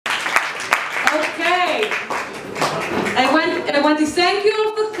want to thank you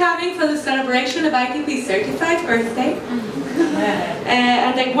all for coming for the celebration of ITP's 35th birthday.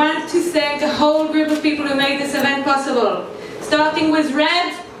 And I want to thank a whole group of people who made this event possible. Starting with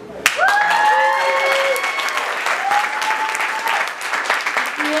Red.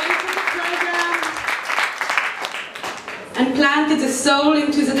 Created the program and planted the soul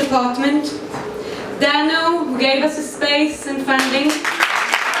into the department. Dano, who gave us a space and funding.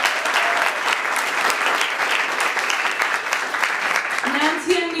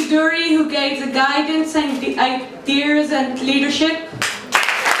 Nancy and Midori, who gave the guidance and the ideas and leadership.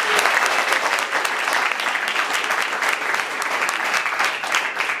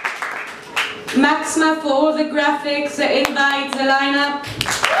 Maxima for all the graphics, the invites, the lineup.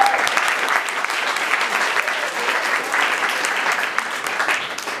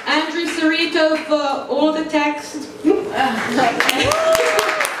 Andrew Cerrito for all the text.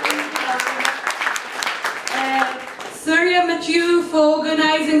 Surya Mathieu for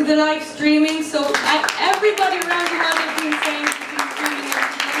organizing the live streaming. So everybody around the world has been saying tuning in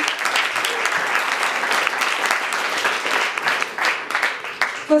today.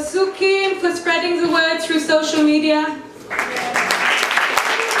 For Suki for spreading the word through social media.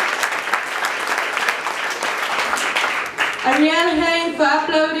 Ariel Hain for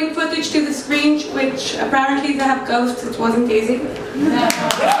uploading footage to the screen, which apparently they have ghosts, it wasn't easy.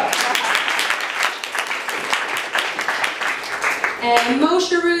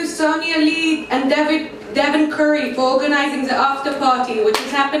 Moshe Rue, Sonia Lee and Devin Curry for organizing the after party, which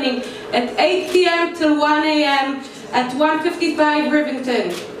is happening at 8 p.m. till 1 a.m. at 155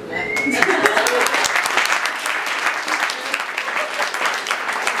 Rivington.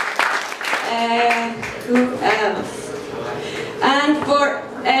 Who else? And for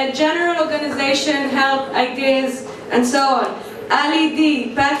general organization, help, ideas, and so on. Ali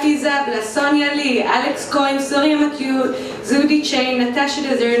D, Patty Zabla, Sonia Lee, Alex Cohen, Surya Mathieu, Zudi Chain, Natasha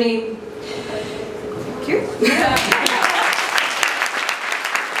Dezerny. Thank you.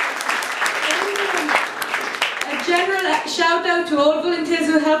 A general shout out to all volunteers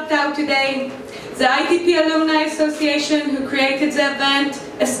who helped out today. The ITP Alumni Association who created the event,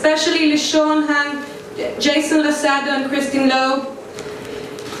 especially LeSean Hang, Jason Losado and Christine Lowe.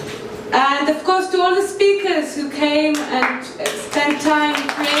 And of course to all the speakers who came and spent time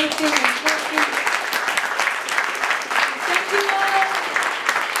creating and working. Thank you all.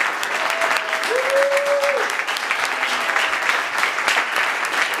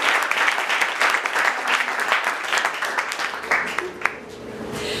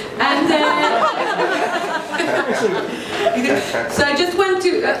 So I just want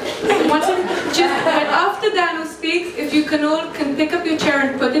to, after Dano speaks, if you can pick up your chair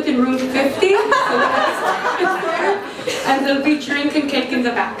and put it in room 50, so and there'll be drink and cake in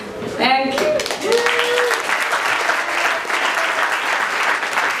the back. Thank you.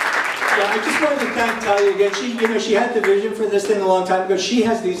 Yeah, I just wanted to thank Talya again. She had the vision for this thing a long time ago. She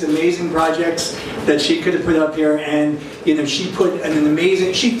has these amazing projects that she could have put up here, and she put an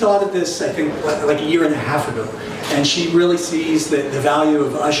amazing. She thought of this, I think, like a year and a half ago, and she really sees the value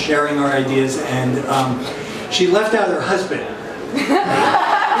of us sharing our ideas. And she left out her husband.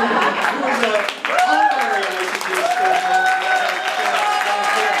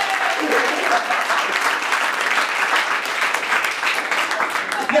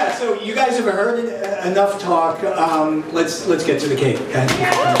 Yeah, so you guys have heard enough talk. Let's get to the cake. Okay?